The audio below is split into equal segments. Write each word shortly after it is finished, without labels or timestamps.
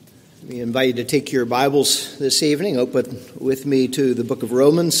We invite you to take your Bibles this evening. Open with me to the book of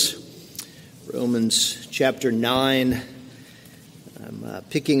Romans. Romans chapter 9. I'm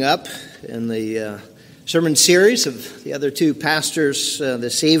picking up in the sermon series of the other two pastors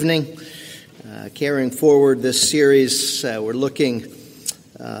this evening. Carrying forward this series, we're looking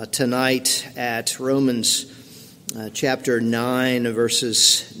tonight at Romans chapter 9,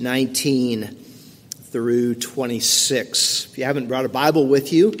 verses 19 through 26. If you haven't brought a Bible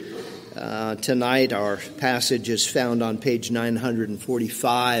with you, tonight our passage is found on page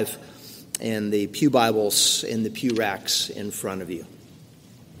 945 in the pew Bibles in the pew racks in front of you.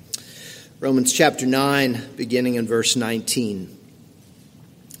 Romans chapter 9, beginning in verse 19.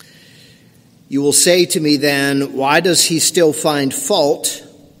 You will say to me then, why does he still find fault?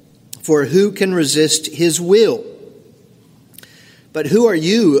 For who can resist his will? But who are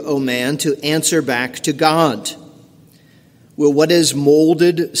you, O man, to answer back to God? Will what is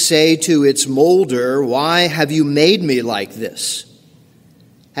molded say to its molder, why have you made me like this?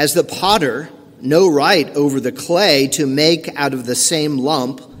 Has the potter no right over the clay to make out of the same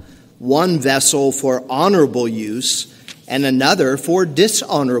lump one vessel for honorable use and another for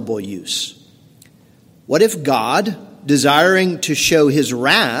dishonorable use? What if God, desiring to show his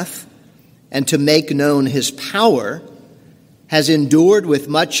wrath and to make known his power, has endured with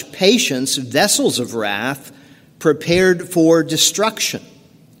much patience vessels of wrath prepared for destruction,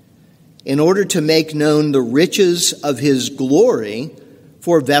 in order to make known the riches of his glory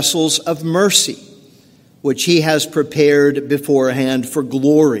for vessels of mercy, which he has prepared beforehand for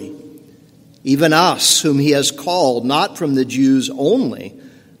glory, even us, whom he has called, not from the Jews only,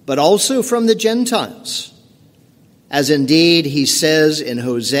 but also from the Gentiles. As indeed he says in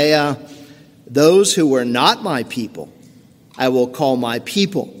Hosea, those who were not my people, I will call my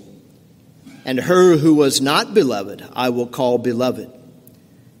people, and her who was not beloved, I will call beloved.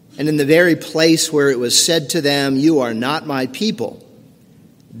 And in the very place where it was said to them, you are not my people,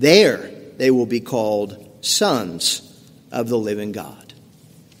 there they will be called sons of the living God.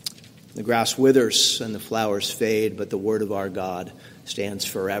 The grass withers and the flowers fade, but the word of our God stands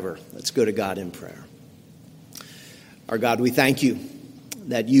forever. Let's go to God in prayer. Our God, we thank you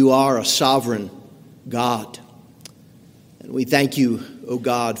that you are a sovereign God. And we thank you, O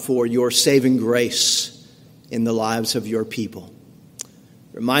God, for your saving grace in the lives of your people.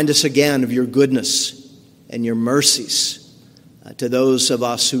 Remind us again of your goodness and your mercies to those of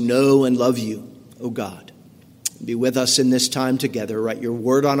us who know and love you, O God. Be with us in this time together. Write your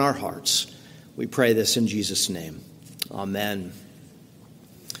word on our hearts. We pray this in Jesus' name. Amen.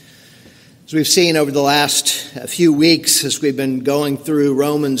 As we've seen over the last few weeks, as we've been going through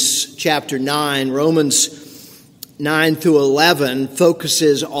Romans chapter 9, Romans 9 through 11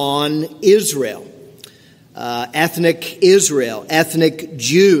 focuses on Israel, ethnic Israel, ethnic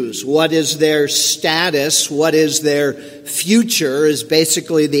Jews. What is their status? What is their future is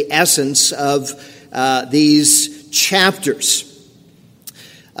basically the essence of these chapters.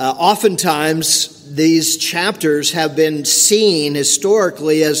 Oftentimes, these chapters have been seen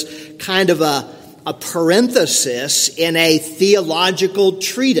historically as kind of a parenthesis in a theological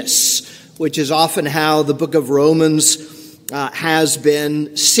treatise, which is often how the book of Romans has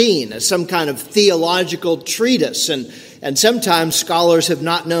been seen, as some kind of theological treatise. And sometimes scholars have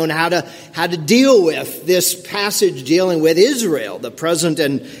not known how to deal with this passage dealing with Israel, the present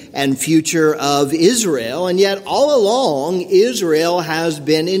and future of Israel. And yet all along, Israel has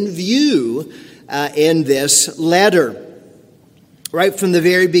been in view in this letter. Right from the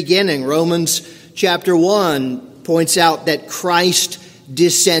very beginning, Romans chapter 1 points out that Christ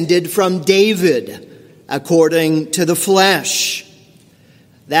descended from David according to the flesh.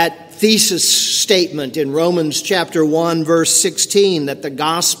 That thesis statement in Romans chapter 1 verse 16, that the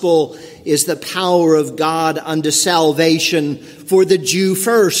gospel is the power of God unto salvation for the Jew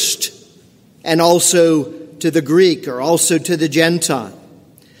first, and also to the Greek, or also to the Gentile.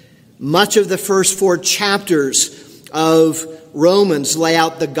 Much of the first 4 chapters of Romans lay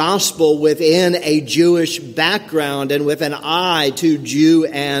out the gospel within a Jewish background and with an eye to Jew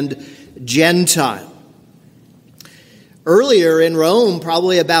and Gentile. Earlier in Rome,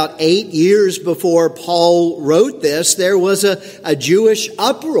 probably about 8 years before Paul wrote this, there was a Jewish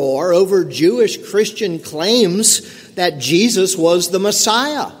uproar over Jewish Christian claims that Jesus was the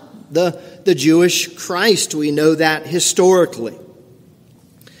Messiah, the Jewish Christ. We know that historically.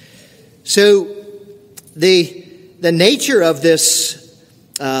 So the nature of this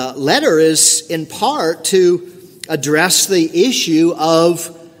letter is in part to address the issue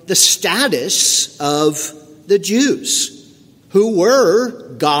of the status of the Jews, who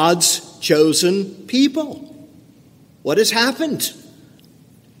were God's chosen people. What has happened?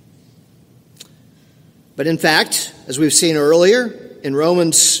 But in fact, as we've seen earlier, in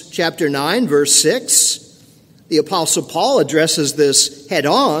Romans chapter 9, verse 6, the Apostle Paul addresses this head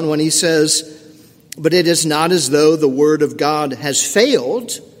on when he says, "But it is not as though the word of God has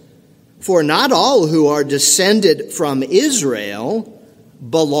failed, for not all who are descended from Israel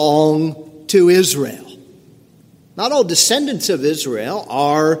belong to Israel." Not all descendants of Israel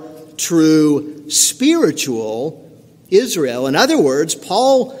are true spiritual Israel. In other words,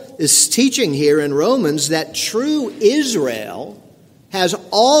 Paul is teaching here in Romans that true Israel has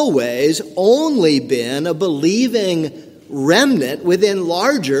always only been a believing remnant within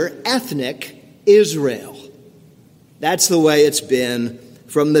larger ethnic Israel. That's the way it's been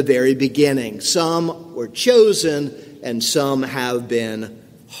from the very beginning. Some were chosen and some have been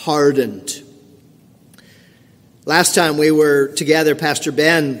hardened. Last time we were together, Pastor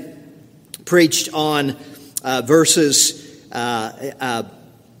Ben preached on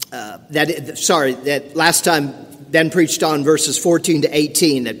last time Ben preached on verses 14 to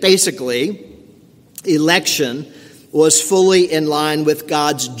 18, that basically election was fully in line with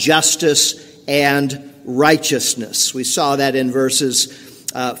God's justice and righteousness. We saw that in verses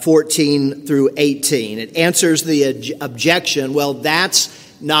 14 through 18. It answers the objection, well, that's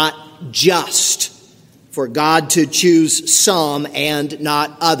not just for God to choose some and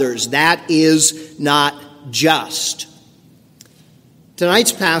not others. That is not just.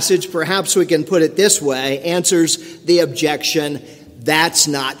 Tonight's passage, perhaps we can put it this way, answers the objection, that's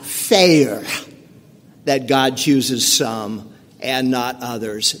not fair that God chooses some and not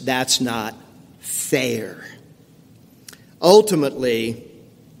others. That's not fair. Ultimately,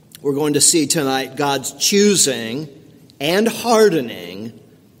 we're going to see tonight God's choosing and hardening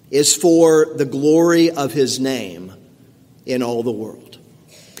is for the glory of his name in all the world.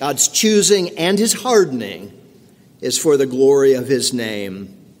 God's choosing and his hardening is for the glory of his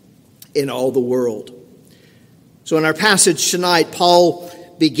name in all the world. So in our passage tonight, Paul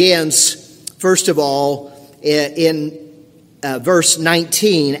begins, first of all, in verse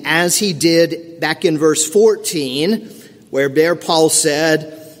 19, as he did back in verse 14, where there Paul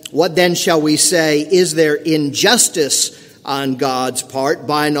said, "What then shall we say? Is there injustice on God's part?"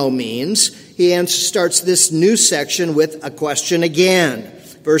 By no means. He starts this new section with a question again.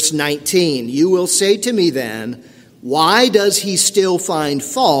 Verse 19, "You will say to me then, why does he still find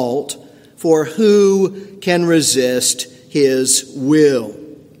fault? For who can resist his will?"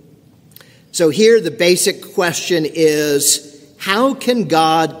 So here the basic question is, how can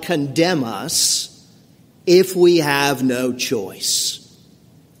God condemn us if we have no choice?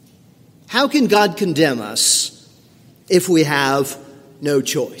 How can God condemn us if we have no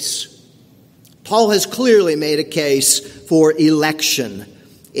choice? Paul has clearly made a case for election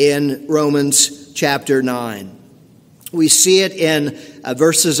in Romans chapter 9. We see it in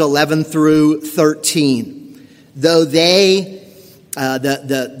verses 11 through 13. Though they,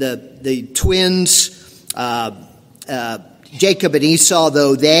 the twins, Jacob and Esau,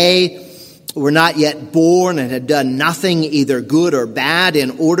 though they were not yet born and had done nothing either good or bad,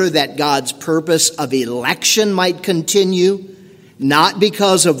 in order that God's purpose of election might continue, not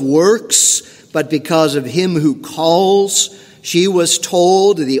because of works, but because of him who calls, she was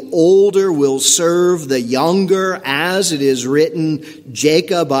told, the older will serve the younger, as it is written,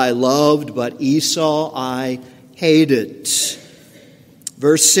 Jacob I loved, but Esau I hated.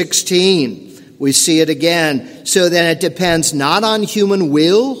 Verse 16, we see it again. So then it depends not on human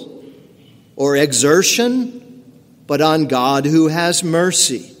will or exertion, but on God who has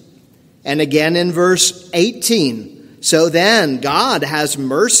mercy. And again in verse 18, so then God has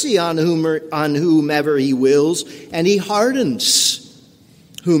mercy on whomever he wills, and he hardens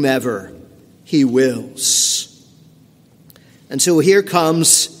whomever he wills. And so here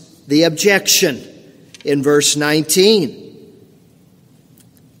comes the objection in verse 19.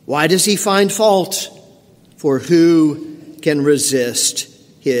 Why does he find fault? For who can resist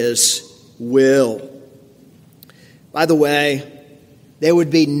his will? By the way, there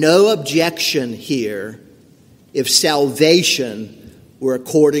would be no objection here if salvation were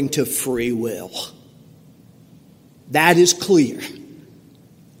according to free will. That is clear.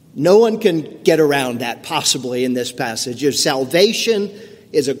 No one can get around that possibly in this passage. If salvation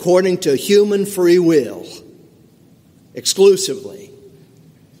is according to human free will exclusively,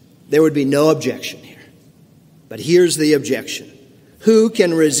 there would be no objection here. But here's the objection. Who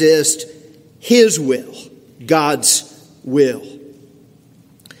can resist his will, God's will?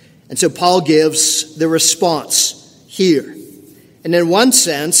 And so Paul gives the response here. And in one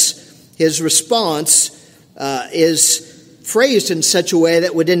sense, his response is phrased in such a way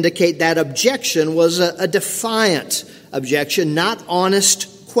that would indicate that objection was a defiant objection, not honest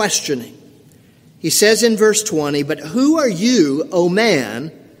questioning. He says in verse 20, "But who are you, O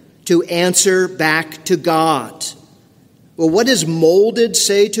man, to answer back to God? Well, what does molded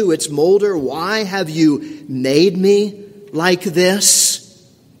say to its molder? Why have you made me like this?"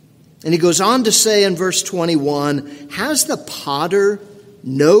 And he goes on to say in verse 21, "Has the potter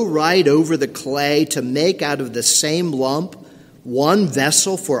no right over the clay to make out of the same lump one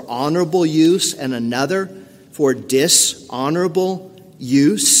vessel for honorable use and another for dishonorable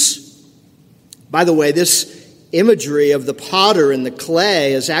use?" By the way, this imagery of the potter and the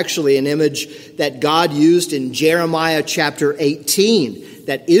clay is actually an image that God used in Jeremiah chapter 18,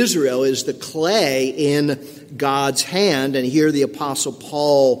 that Israel is the clay in God's hand, and here the Apostle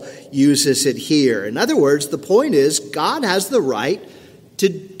Paul uses it here. In other words, the point is God has the right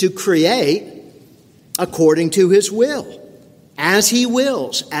to create according to his will, as he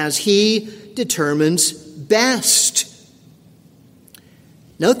wills, as he determines best.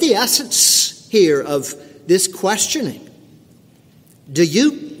 Note the essence here of this questioning. Do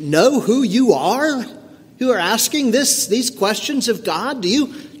you know who you are, who are asking these questions of God? Do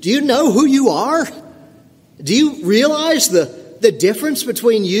you know who you are? Do you realize the difference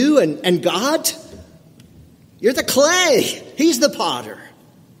between you and God? You're the clay. He's the potter.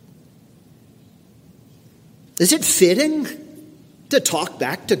 Is it fitting to talk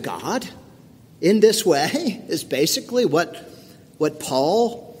back to God in this way? Is basically what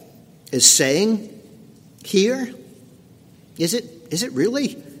Paul is saying here. Is it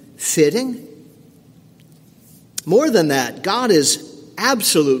really fitting? More than that, God is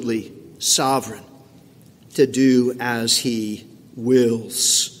absolutely sovereign to do as he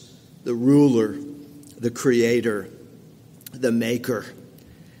wills. The ruler, the creator, the maker.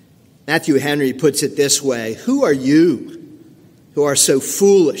 Matthew Henry puts it this way: "Who are you who are so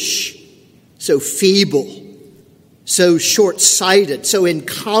foolish, so feeble, so short-sighted, so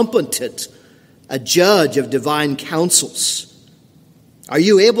incompetent, a judge of divine counsels? Are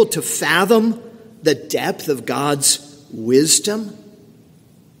you able to fathom the depth of God's wisdom?"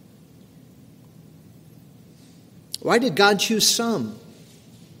 Why did God choose some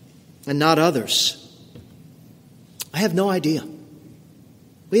and not others? I have no idea.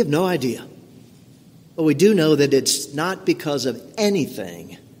 We have no idea. But we do know that it's not because of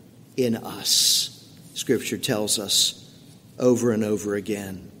anything in us. Scripture tells us over and over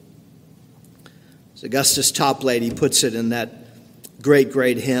again. As Augustus Toplady puts it in that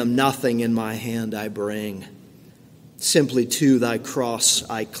great hymn, "Nothing in my hand I bring. Simply to thy cross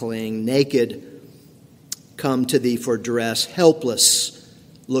I cling. Naked, come to thee for dress. Helpless,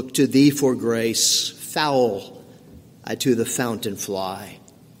 look to thee for grace. Foul, I to the fountain fly.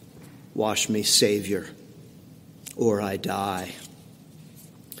 Wash me, Savior, or I die."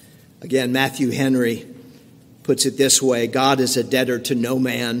 Again, Matthew Henry puts it this way: "God is a debtor to no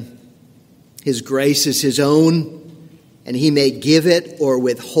man. His grace is his own, and he may give it or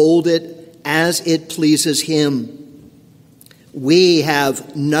withhold it as it pleases him. We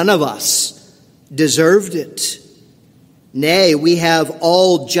have none of us deserved it. Nay, we have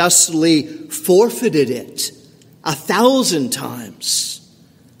all justly forfeited it 1,000 times.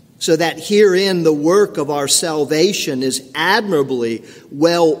 So that herein the work of our salvation is admirably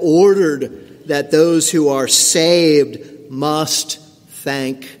well ordered, that those who are saved must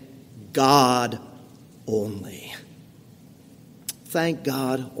thank God only." Thank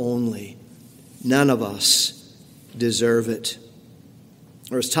God only. None of us deserve it.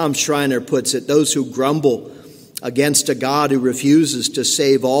 Or as Tom Schreiner puts it, those who grumble against a God who refuses to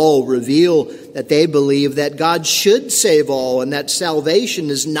save all reveal that they believe that God should save all, and that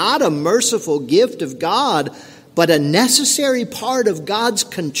salvation is not a merciful gift of God, but a necessary part of God's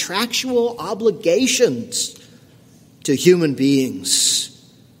contractual obligations to human beings.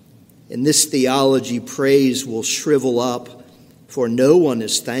 In this theology, praise will shrivel up, for no one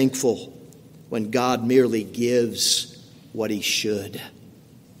is thankful when God merely gives what he should.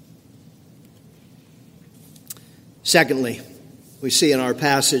 Secondly, we see in our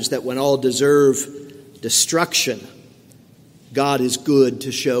passage that when all deserve destruction, God is good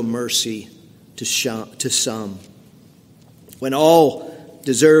to show mercy to some. When all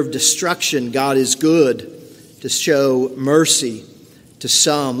deserve destruction, God is good to show mercy to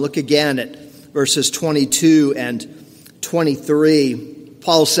some. Look again at verses 22 and 23.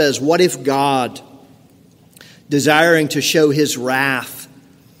 Paul says, "What if God, desiring to show his wrath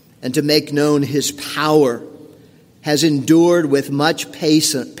and to make known his power, has endured with much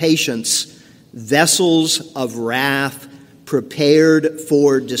patience vessels of wrath prepared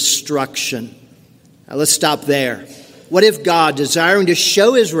for destruction?" Now let's stop there. What if God, desiring to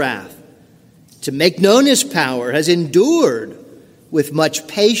show his wrath, to make known his power, has endured with much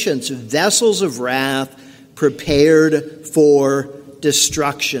patience vessels of wrath prepared for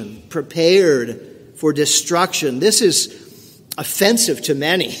destruction. Prepared for destruction. This is offensive to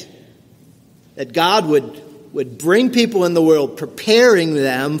many, that God would bring people in the world, preparing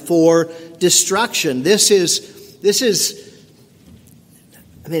them for destruction. This is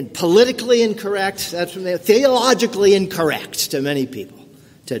politically incorrect. That's theologically incorrect to many people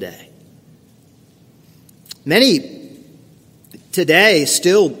today. Many today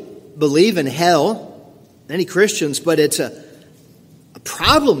still believe in hell, many Christians, but it's a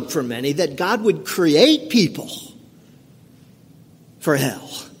problem for many that God would create people for hell.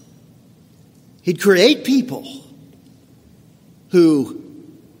 He'd create people who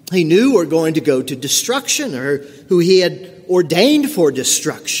he knew were going to go to destruction, or who he had ordained for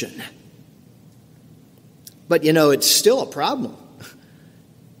destruction. But it's still a problem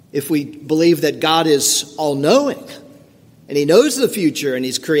if we believe that God is all-knowing and he knows the future and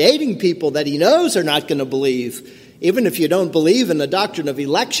he's creating people that he knows are not going to believe. Even if you don't believe in the doctrine of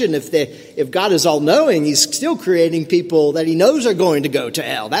election, if God is all-knowing, he's still creating people that he knows are going to go to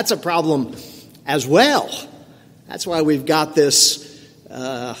hell. That's a problem as well. That's why we've got this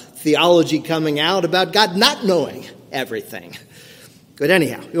theology coming out about God not knowing everything. But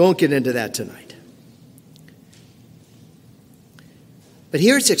anyhow, we won't get into that tonight. But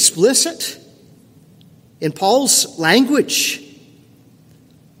here it's explicit in Paul's language.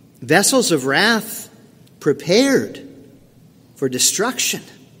 Vessels of wrath prepared for destruction.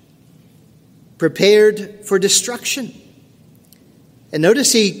 Prepared for destruction. And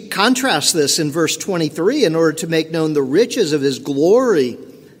notice he contrasts this in verse 23, in order to make known the riches of his glory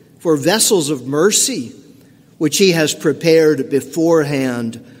for vessels of mercy, which he has prepared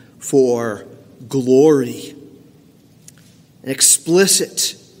beforehand for glory. An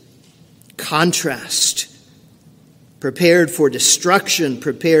explicit contrast. Prepared for destruction,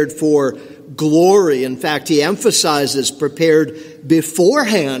 prepared for glory. In fact, he emphasizes prepared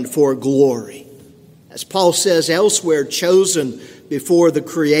beforehand for glory. As Paul says elsewhere, chosen before the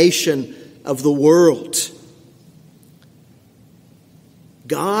creation of the world.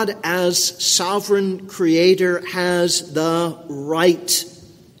 God, as sovereign creator, has the right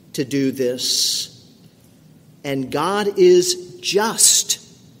to do this. And God is just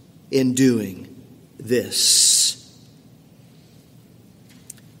in doing this.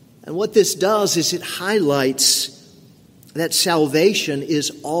 And what this does is it highlights that salvation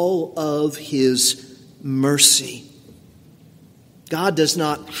is all of his mercy. God does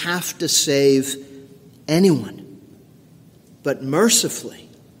not have to save anyone, but mercifully,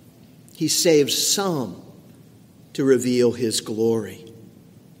 he saves some to reveal his glory.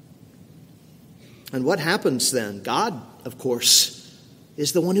 And what happens then? God, of course,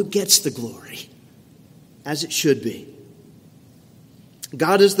 is the one who gets the glory, as it should be.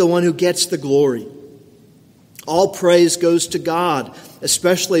 God is the one who gets the glory. All praise goes to God,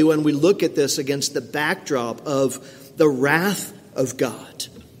 especially when we look at this against the backdrop of the wrath of God.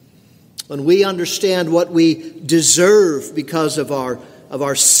 When we understand what we deserve because of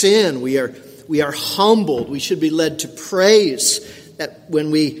our sin, we are humbled. We should be led to praise. That when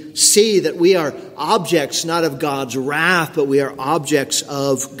we see that we are objects not of God's wrath, but we are objects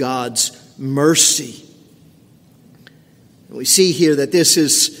of God's mercy. And we see here that this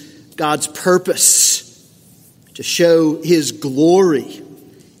is God's purpose, to show his glory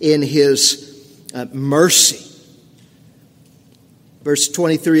in his mercy. Verse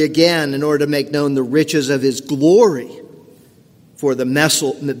 23 again, in order to make known the riches of his glory for the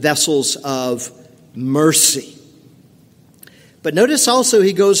vessels of mercy. But notice also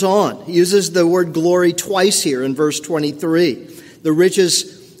he goes on. He uses the word glory twice here in verse 23. The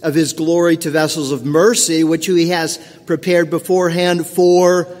riches of his glory to vessels of mercy, which he has prepared beforehand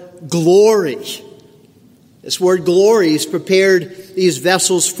for glory. This word glory, he's prepared these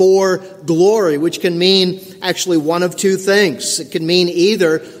vessels for glory, which can mean actually one of two things. It can mean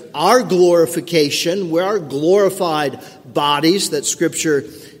either our glorification, where our glorified bodies that Scripture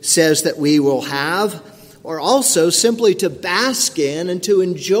says that we will have, or also simply to bask in and to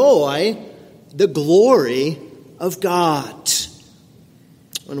enjoy the glory of God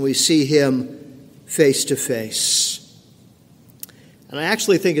when we see him face to face. And I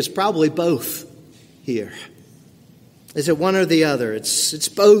actually think it's probably both here. Is it one or the other? It's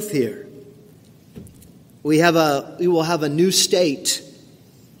both here. We will have a new state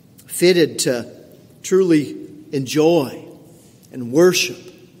fitted to truly enjoy and worship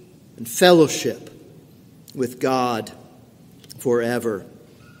and fellowship with God forever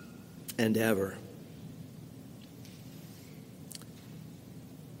and ever.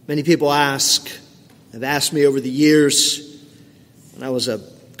 Many people have asked me over the years, I was a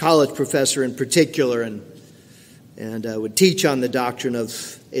college professor in particular, and would teach on the doctrine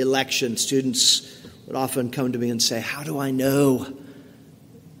of election. Students would often come to me and say, "How do I know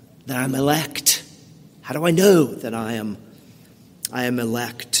that I'm elect? How do I know that I am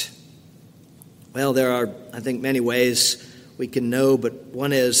elect?" Well, there are, I think, many ways we can know, but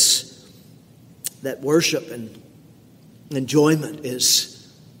one is that worship and enjoyment is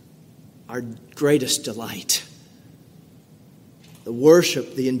our greatest delight. The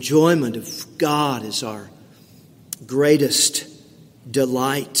worship, the enjoyment of God is our greatest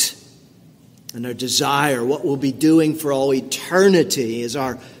delight. And our desire, what we'll be doing for all eternity, is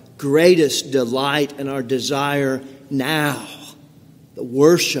our greatest delight and our desire now. The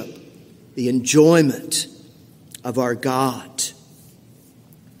worship, the enjoyment of our God.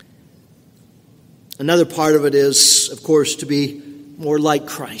 Another part of it is, of course, to be more like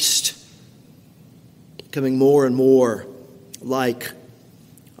Christ. Becoming more and more like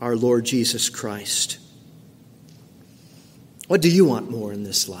our Lord Jesus Christ. What do you want more in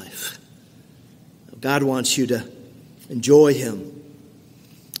this life? God wants you to enjoy Him,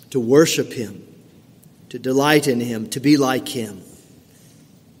 to worship Him, to delight in Him, to be like Him,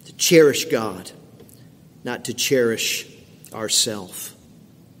 to cherish God, not to cherish ourselves.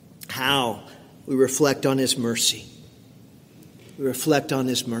 How? We reflect on His mercy. We reflect on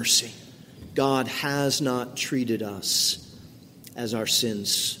His mercy. God has not treated us as our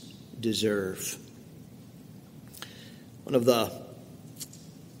sins deserve. One of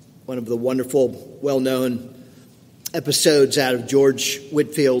the wonderful, well-known episodes out of George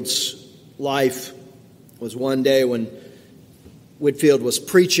Whitefield's life was one day when Whitefield was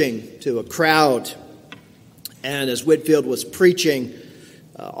preaching to a crowd. And as Whitefield was preaching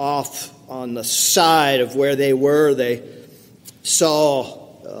off on the side of where they were, they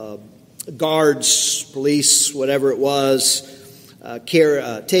saw guards, police, whatever it was,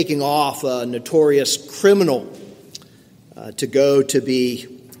 taking off a notorious criminal to go to be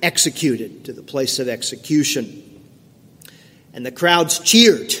executed, to the place of execution. And the crowds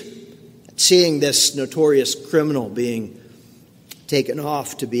cheered at seeing this notorious criminal being taken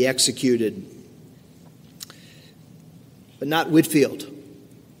off to be executed. But not Whitefield.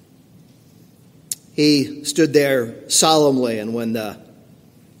 He stood there solemnly, and when the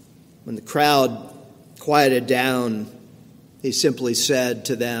crowd quieted down, he simply said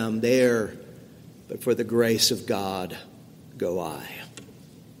to them, "There, but for the grace of God, go I.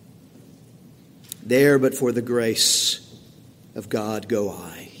 There, but for the grace of God, go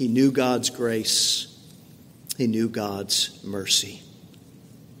I." He knew God's grace. He knew God's mercy.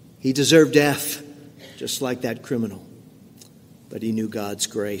 He deserved death, just like that criminal. But he knew God's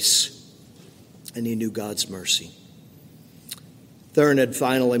grace, and he knew God's mercy. Third and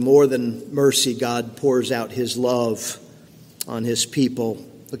finally, more than mercy, God pours out His love on His people.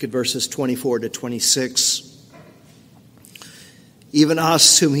 Look at verses 24 to 26. "Even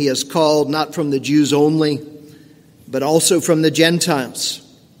us whom He has called, not from the Jews only, but also from the Gentiles.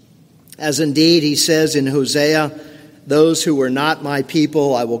 As indeed He says in Hosea, 'Those who were not my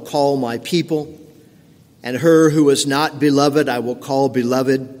people I will call my people, and her who was not beloved I will call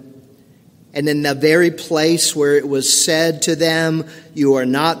beloved.' And in the very place where it was said to them, 'You are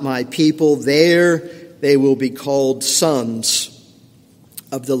not my people,' there they will be called sons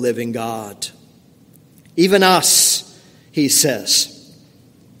of the living God. Even us," He says,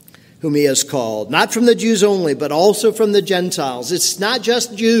 "whom He has called, not from the Jews only, but also from the Gentiles." It's not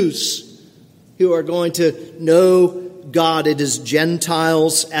just Jews who are going to know God. It is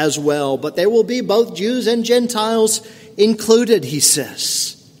Gentiles as well. But there will be both Jews and Gentiles included, He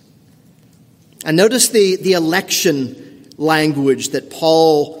says. And notice the election language that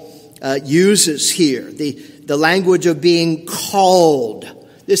Paul uses here. The language of being called.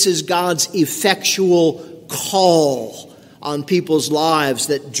 This is God's effectual call on people's lives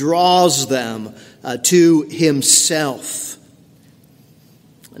that draws them to Himself.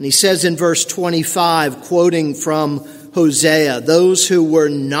 And he says in verse 25, quoting from Hosea, "Those who were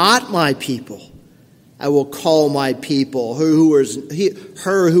not my people, I will call my people.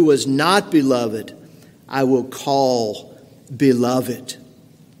 Her who was not beloved, I will call beloved."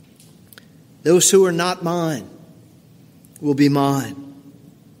 Those who are not mine will be mine.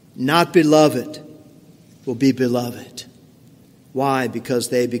 Not beloved will be beloved. Why? Because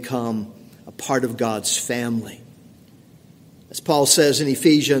they become a part of God's family. As Paul says in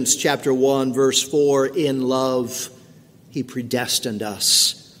Ephesians chapter 1, verse 4, "In love He predestined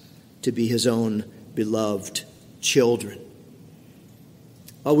us to be His own beloved children."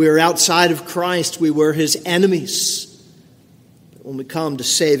 While we were outside of Christ, we were His enemies. But when we come to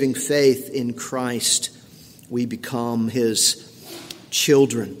saving faith in Christ, we become His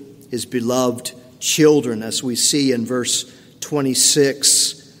children, his beloved children, as we see in verse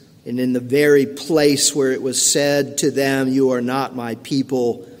 26. And in the very place where it was said to them, "You are not my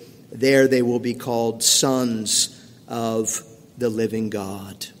people," there they will be called sons of the living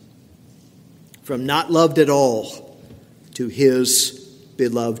God. From not loved at all to his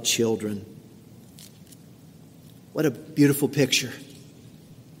beloved children. What a beautiful picture.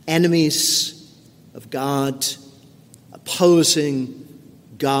 Enemies of God, opposing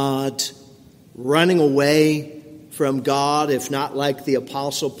God, running away from God, if not like the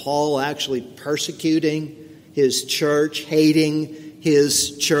Apostle Paul, actually persecuting his church, hating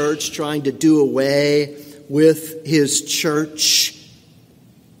his church, trying to do away with his church,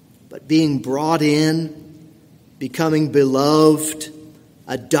 but being brought in, becoming beloved,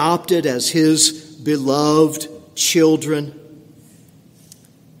 adopted as his beloved children.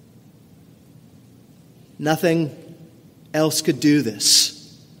 Nothing else could do this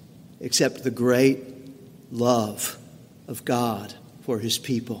except the great love of God for his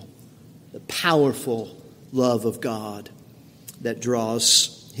people, the powerful love of God that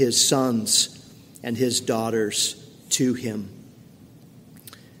draws his sons and his daughters to him.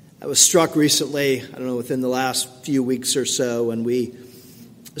 I was struck recently, within the last few weeks or so, when we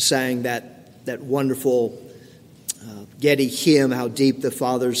sang that wonderful Getty hymn, "How Deep the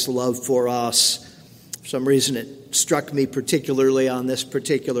Father's Love for Us." For some reason it struck me particularly on this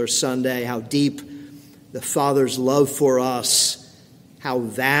particular Sunday, how deep the Father's love for us, how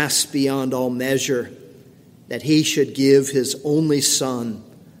vast beyond all measure, that he should give his only Son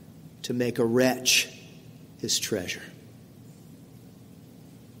to make a wretch his treasure.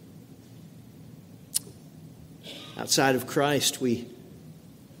 Outside of Christ, we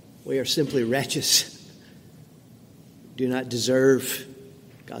are simply wretches. Do not deserve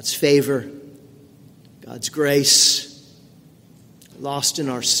God's favor, God's grace, lost in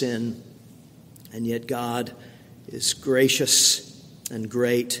our sin. And yet God is gracious and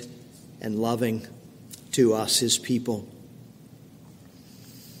great and loving to us, his people.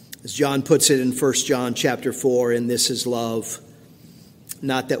 As John puts it in 1 John chapter 4, "And this is love,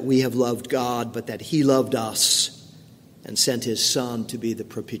 not that we have loved God, but that he loved us and sent his Son to be the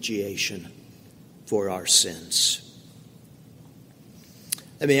propitiation for our sins."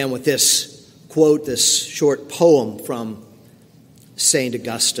 Let me end with this quote, this short poem from St.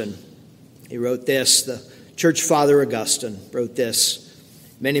 Augustine. He wrote this, the church father Augustine wrote this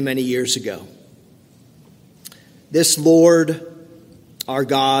many, many years ago. "This Lord, our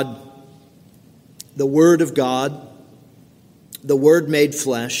God, the Word of God, the Word made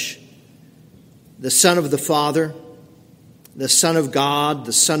flesh, the Son of the Father, the Son of God,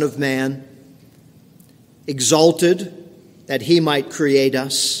 the Son of Man, exalted that he might create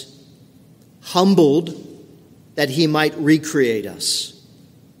us, humbled that he might recreate us,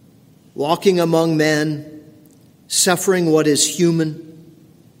 walking among men, suffering what is human,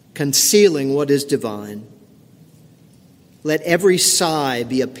 concealing what is divine. Let every sigh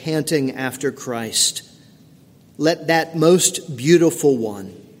be a panting after Christ. Let that most beautiful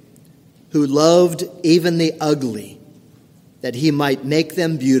one, who loved even the ugly, that he might make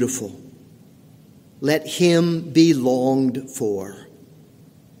them beautiful, let him be longed for.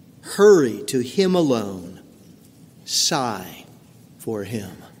 Hurry to him alone. Sigh for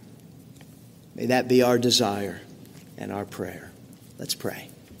him." May that be our desire and our prayer. Let's pray.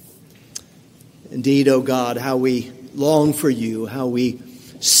 Indeed, O God, how we long for you, how we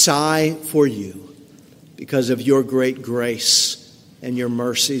sigh for you because of your great grace and your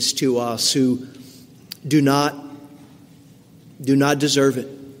mercies to us who do not deserve it,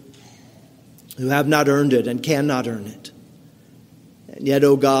 who have not earned it and cannot earn it. And yet,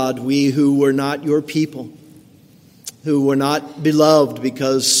 O God, we who were not your people, who were not beloved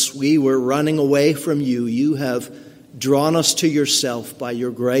because we were running away from you, you have drawn us to yourself by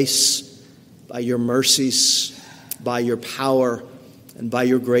your grace, by your mercies, by your power, and by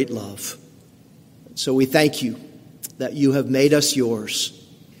your great love. So we thank you that you have made us yours.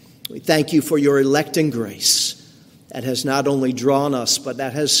 We thank you for your electing grace that has not only drawn us, but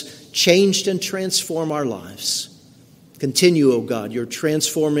that has changed and transformed our lives. Continue, O God, your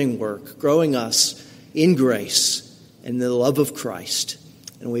transforming work, growing us in grace and the love of Christ.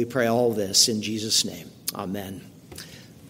 And we pray all this in Jesus' name. Amen.